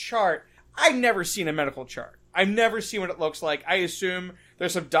see his chart, I've never seen a medical chart. I've never seen what it looks like. I assume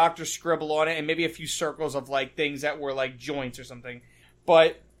there's some doctor scribble on it and maybe a few circles of like things that were like joints or something.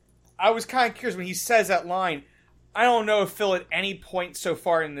 But I was kind of curious when he says that line. I don't know if Phil at any point so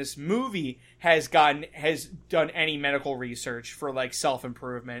far in this movie has done any medical research for like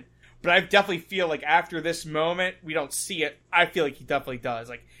self-improvement, but I definitely feel like after this moment we don't see it. I feel like he definitely does.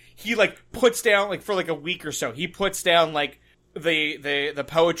 Like, he like puts down, like, for like a week or so, he puts down like the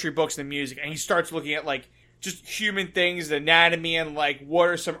poetry books and the music, and he starts looking at like just human things, the anatomy, and like what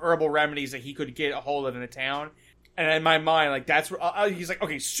are some herbal remedies that he could get a hold of in a town. And in my mind, like, that's where he's like,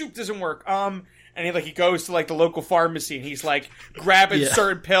 okay, soup doesn't work. And he goes to like the local pharmacy and he's like grabbing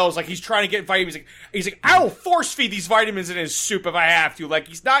certain pills, like he's trying to get vitamins. He's like, I will force feed these vitamins in his soup if I have to. Like,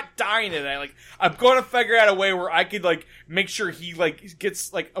 he's not dying of that. Like, I'm going to figure out a way where I could like make sure he like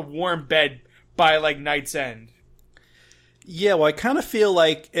gets like a warm bed by like night's end. Yeah, well, I kind of feel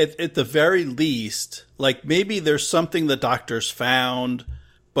like at the very least, like maybe there's something the doctors found,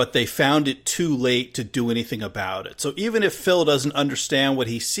 but they found it too late to do anything about it. So even if Phil doesn't understand what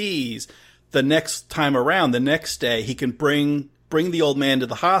he sees, the next time around, the next day, he can bring the old man to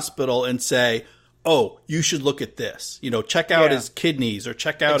the hospital and say, oh, you should look at this. Check out his kidneys or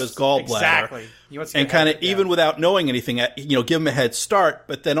check out his gallbladder. Exactly. And kind of, even without knowing anything, give him a head start.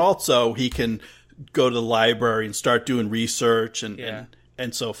 But then also he can go to the library and start doing research and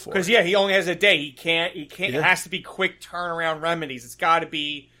so forth. Because, he only has a day. He can't, it has to be quick turnaround remedies. It's got to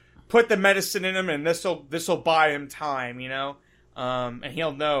be, put the medicine in him and this'll buy him time, and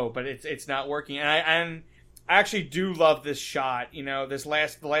he'll know, but it's not working. And I actually do love this shot.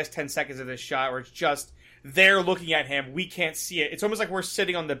 The last 10 seconds of this shot where it's just they're looking at him. We can't see it. It's almost like we're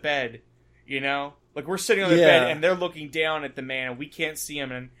sitting on the bed. Like we're sitting on the bed and they're looking down at the man and we can't see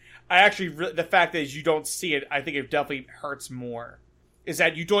him. And I actually, the fact that you don't see it, I think it definitely hurts more. is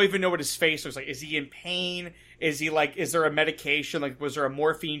that you don't even know what his face looks like. Is he in pain? Is he like, is there a medication? Like, was there a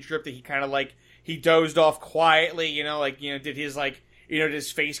morphine drip that he kind of like, he dozed off quietly, you know, like, you know, did his like, you know, did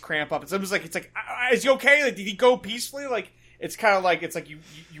his face cramp up? It's almost like, is he okay? Like, did he go peacefully? Like, it's kind of like, it's like you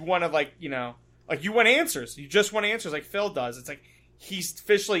want to like, you know, like you want answers. You just want answers like Phil does. It's like, he's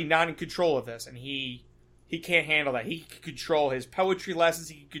officially not in control of this, and he can't handle that. He can control his poetry lessons.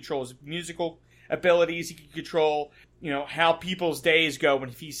 He can control his musical abilities. He can control, you know, how people's days go. When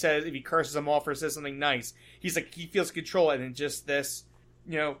if he curses them off or says something nice, he's like, he feels control. And then just this,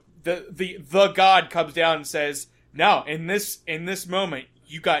 you know, the God comes down and says, no, in this moment,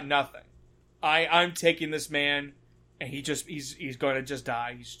 you got nothing. I'm taking this man, and he's going to just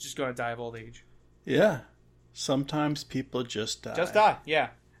die. He's just going to die of old age. Yeah. Sometimes people just die. Just die, yeah.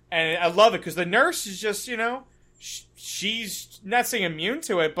 And I love it because the nurse is just, you know, she's not saying immune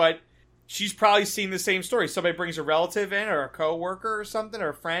to it, but she's probably seen the same story. Somebody brings a relative in or a coworker or something or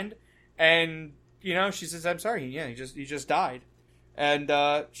a friend, and, you know, she says, I'm sorry, yeah, he just died. And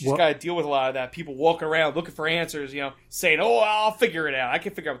she's got to deal with a lot of that. People walking around looking for answers, you know, saying, oh, I'll figure it out. I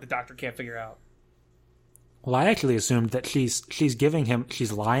can figure out what the doctor can't figure out. Well, I actually assumed that she's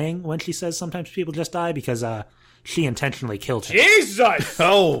lying when she says sometimes people just die because she intentionally killed him. Jesus!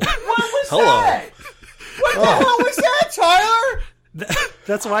 Oh. What was Hello. that? What the hell was that, Tyler?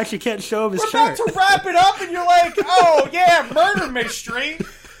 That's why she can't show him his We're shirt. about to wrap it up, and you're like, oh, yeah, murder mystery.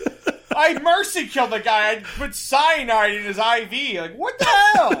 I mercy killed the guy. I put cyanide in his IV. Like, what the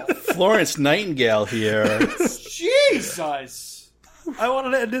hell? Florence Nightingale here. Jesus. I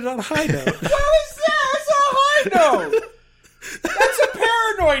wanted to end it on a high note. What was that? That's a high note. That's a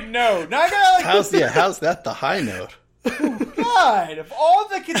paranoid note. Now I gotta like... How's that the high note? God, of all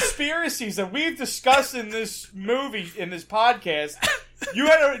the conspiracies that we've discussed in this movie, in this podcast, you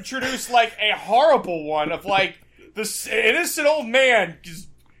had to introduce like a horrible one of like this innocent old man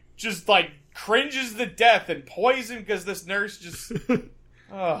just like cringes to death and poison because this nurse just...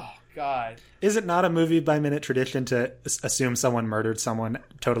 Oh, God. Is it not a movie by minute tradition to assume someone murdered someone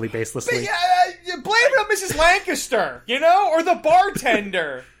totally baselessly? You blame it on Mrs. Lancaster, you know? Or the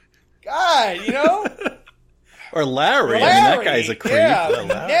bartender. God, you know? Or Larry. I mean, that guy's a creep. Yeah,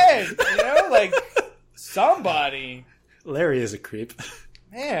 Ned, you know? Like, somebody. Larry is a creep.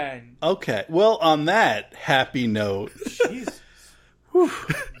 Man. Okay. Well, on that happy note... Jesus.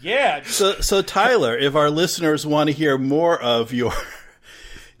 Yeah. So Tyler, if our listeners want to hear more of your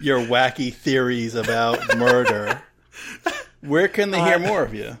wacky theories about murder, where can they hear more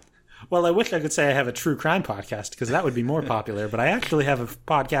of you? Well, I wish I could say I have a true crime podcast because that would be more popular, but I actually have a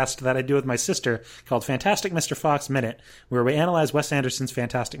podcast that I do with my sister called Fantastic Mr. Fox Minute, where we analyze Wes Anderson's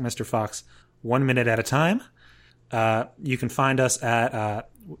Fantastic Mr. Fox 1 minute at a time. You can find us at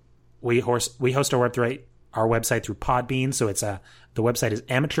we host our website through Podbean, so it's the website is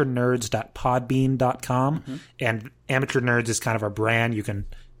amateurnerds.podbean.com, and Amateur Nerds is kind of our brand. You can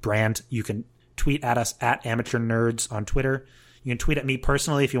tweet at us at Amateur Nerds on Twitter. You can tweet at me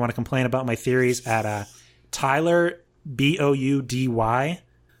personally if you want to complain about my theories at Tyler Boudy.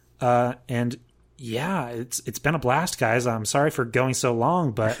 And yeah, it's been a blast, guys. I'm sorry for going so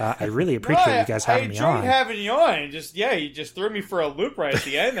long, but I really appreciate you guys having me on. I enjoyed having you on. You just threw me for a loop right at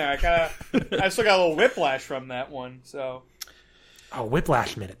the end there. I still got a little whiplash from that one. So,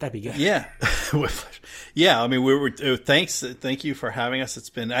 Whiplash Minute, that'd be good. Yeah, yeah. I mean, thank you for having us. It's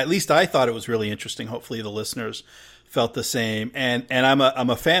been, at least I thought it was really interesting. Hopefully, the listeners felt the same. And I'm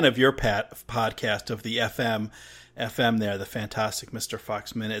a fan of your podcast of the FM there, the Fantastic Mr.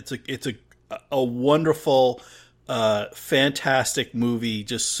 Fox Minute. It's a wonderful, fantastic movie.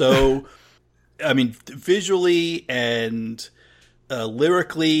 Just so, I mean, visually and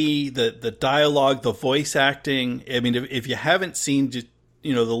lyrically, the dialogue, the voice acting. I mean, if you haven't seen,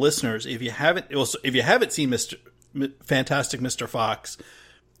 you know, the listeners, if you haven't seen Fantastic Mr. Fox,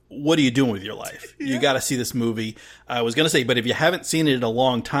 what are you doing with your life? Yeah. You got to see this movie. I was going to say, but if you haven't seen it in a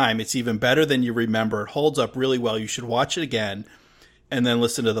long time, it's even better than you remember. It holds up really well. You should watch it again. And then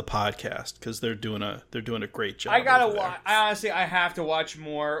listen to the podcast because they're doing a great job. I gotta watch. I have to watch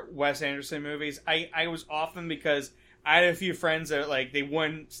more Wes Anderson movies. I was often because I had a few friends that like they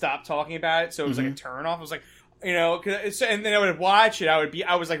wouldn't stop talking about it, so it was like a turn off. I was like, you know, and then I would watch it.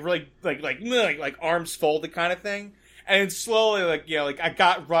 I was like really like arms folded kind of thing, and slowly like, you know, like I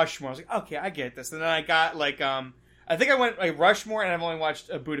got Rushmore. I was like, okay, I get this, and then I got like I think I went like Rushmore, and I've only watched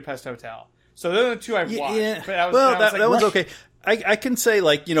a Budapest Hotel. So those are the two I've watched. Yeah. But that was okay. I can say,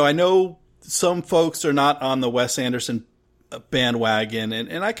 like, you know, I know some folks are not on the Wes Anderson bandwagon,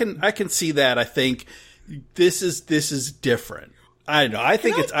 and I can see that. I think this is different. I don't know. I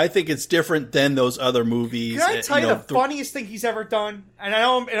think it's different than those other movies. Can I tell you the funniest thing he's ever done? And I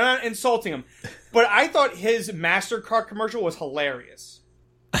know I'm not insulting him, but I thought his MasterCard commercial was hilarious.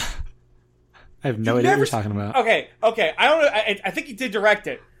 I have no idea what you're talking about. Okay. I don't know. I think he did direct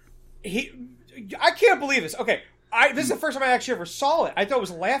it. I can't believe this. Okay. This is the first time I actually ever saw it. I thought I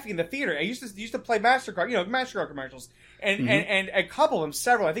was laughing in the theater. I used to play MasterCard, MasterCard commercials, and a couple of them,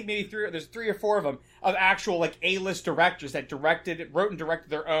 several. I think maybe there's 3 or 4 of them of actual like A-list directors that wrote and directed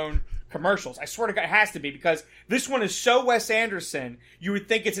their own commercials. I swear to God, it has to be, because this one is so Wes Anderson. You would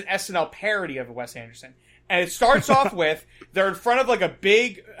think it's an SNL parody of Wes Anderson. And it starts off with they're in front of like a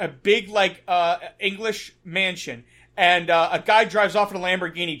big like English mansion. And a guy drives off in a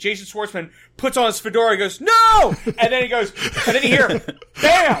Lamborghini. Jason Schwartzman puts on his fedora. He goes, "No!" And then you hear,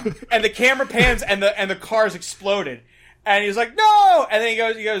 "Bam!" And the camera pans, and the car's exploded. And he's like, "No!" And then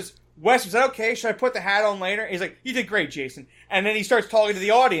he goes, "Wes, is that okay? Should I put the hat on later?" And he's like, "You did great, Jason." And then he starts talking to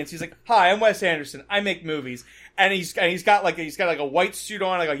the audience. He's like, "Hi, I'm Wes Anderson. I make movies." And he's got like a white suit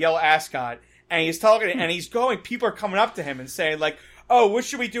on, like a yellow ascot. And he's talking, and he's going. People are coming up to him and saying like, "Oh, what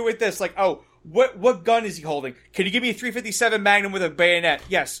should we do with this?" Like, "Oh, what gun is he holding? Can you give me a .357 Magnum with a bayonet?"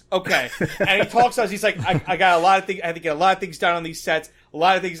 "Yes." "Okay." And he talks to us. He's like, I got a lot of things. I had to get a lot of things done on these sets. A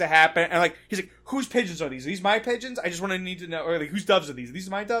lot of things that happen. And like, he's like, "Whose pigeons are these? Are these my pigeons? I just need to know." Or like, "Whose doves are these? Are these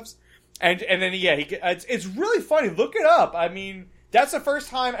my doves?" And then it's really funny. Look it up. I mean, that's the first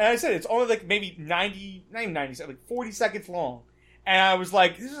time. And I said it's only like maybe 90, not even 90, like 40 seconds long. And I was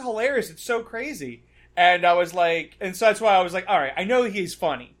like, this is hilarious. It's so crazy. And I was like, and so that's why I was like, all right, I know he's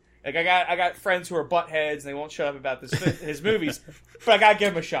funny. Like, I got friends who are buttheads and they won't shut up about his movies, but I gotta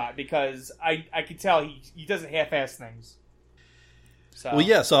give him a shot because I can tell he doesn't half-ass things. So, well,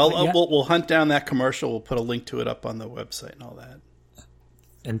 yeah. So we'll hunt down that commercial. We'll put a link to it up on the website and all that.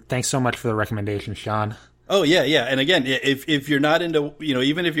 And thanks so much for the recommendation, Sean. Oh yeah. And again, if you're not into,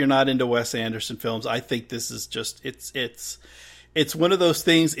 even if you're not into Wes Anderson films, I think this is just it's one of those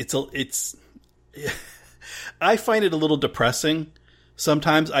things. I find it a little depressing.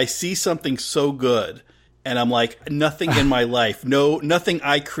 Sometimes I see something so good and I'm like, nothing in my life, nothing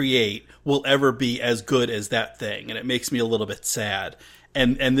I create will ever be as good as that thing. And it makes me a little bit sad.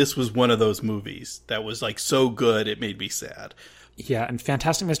 And this was one of those movies that was like so good it made me sad. Yeah, and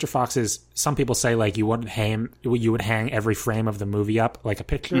Fantastic Mr. Fox is, some people say like you would hang every frame of the movie up like a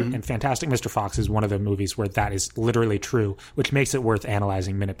picture, and Fantastic Mr. Fox is one of the movies where that is literally true, which makes it worth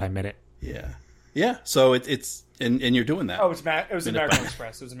analyzing minute by minute. Yeah. So it's and you're doing that. Oh, it was American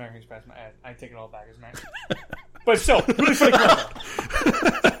Express. It was American Express. I take it all back. It was American. But still, really funny.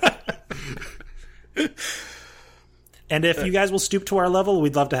 And if you guys will stoop to our level,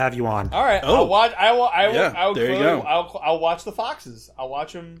 we'd love to have you on. All right, I'll watch. There you go. I'll watch the Foxes. I'll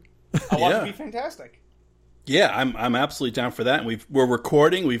watch them. I'll watch them be fantastic. Yeah, I'm absolutely down for that. And we're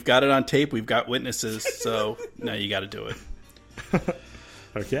recording. We've got it on tape. We've got witnesses. So now you got to do it.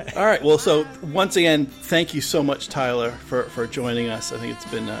 Okay. All right. Well, so once again, thank you so much, Tyler, for joining us. I think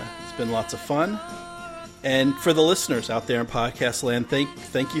it's been lots of fun. And for the listeners out there in podcast land,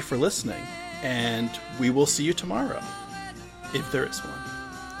 thank you for listening. And we will see you tomorrow, if there is one.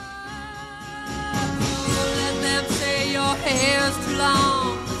 Let them say your hair's too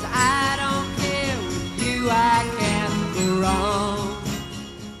long, 'cause I don't care with you.